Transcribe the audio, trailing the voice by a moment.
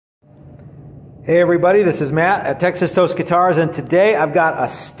Hey everybody, this is Matt at Texas Toast Guitars, and today I've got a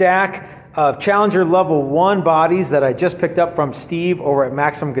stack of Challenger Level 1 bodies that I just picked up from Steve over at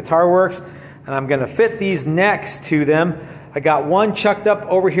Maximum Guitar Works, and I'm going to fit these necks to them. I got one chucked up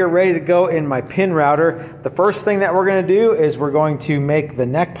over here ready to go in my pin router. The first thing that we're going to do is we're going to make the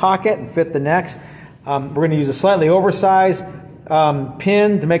neck pocket and fit the necks. We're going to use a slightly oversized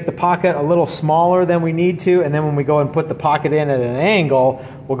pin to make the pocket a little smaller than we need to, and then when we go and put the pocket in at an angle,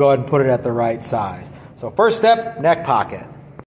 we'll go ahead and put it at the right size. So first step, neck pocket.